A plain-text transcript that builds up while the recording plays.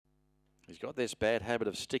He's got this bad habit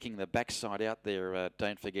of sticking the backside out there,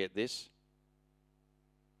 don't forget this.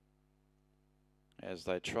 As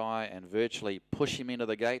they try and virtually push him into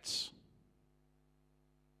the gates.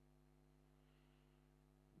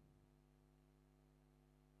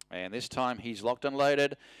 And this time he's locked and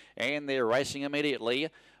loaded, and they're racing immediately.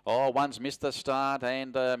 Oh, one's missed the start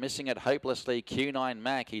and missing it hopelessly. Q9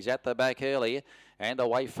 Mac, he's at the back early. And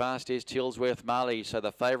away fast is Tilsworth Marley. So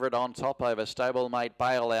the favourite on top over Stablemate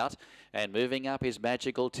Bailout. And moving up is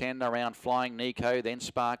Magical 10 around Flying Nico, then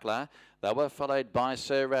Sparkler. They were followed by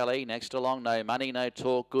Sir Rally. Next along, No Money, No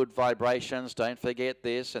Talk, Good Vibrations. Don't forget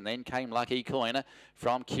this. And then came Lucky Coin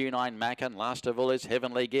from Q9 Mac. And last of all is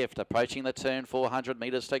Heavenly Gift. Approaching the turn, 400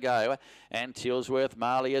 metres to go. And Tilsworth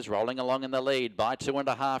Marley is rolling along in the lead by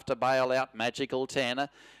 2.5 to Bailout. Magical 10.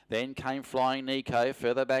 Then came Flying Nico,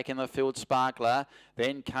 further back in the field Sparkler.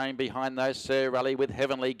 Then came behind those Sir Rally with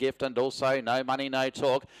Heavenly Gift and also No Money, No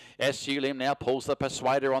Talk. SU Lim now pulls the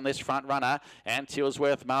Persuader on this front runner. And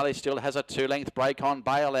Tilsworth Marley still has a 2-length break on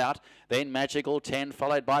Bailout. Then Magical 10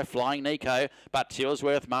 followed by Flying Nico. But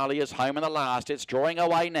Tilsworth Marley is home in the last. It's drawing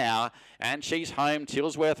away now. And she's home.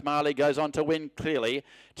 Tilsworth Marley goes on to win clearly.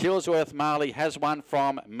 Tilsworth Marley has won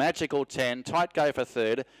from Magical 10. Tight go for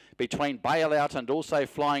third between Bailout and also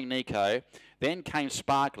Flying Nico. Then came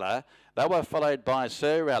Sparkler. They were followed by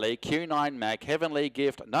Sir Rally, Q9 Mac, Heavenly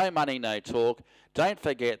Gift, No Money, No Talk. Don't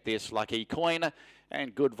forget this, Lucky Coin.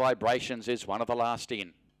 And Good Vibrations is one of the last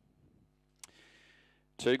in.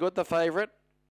 Too Good, the favourite.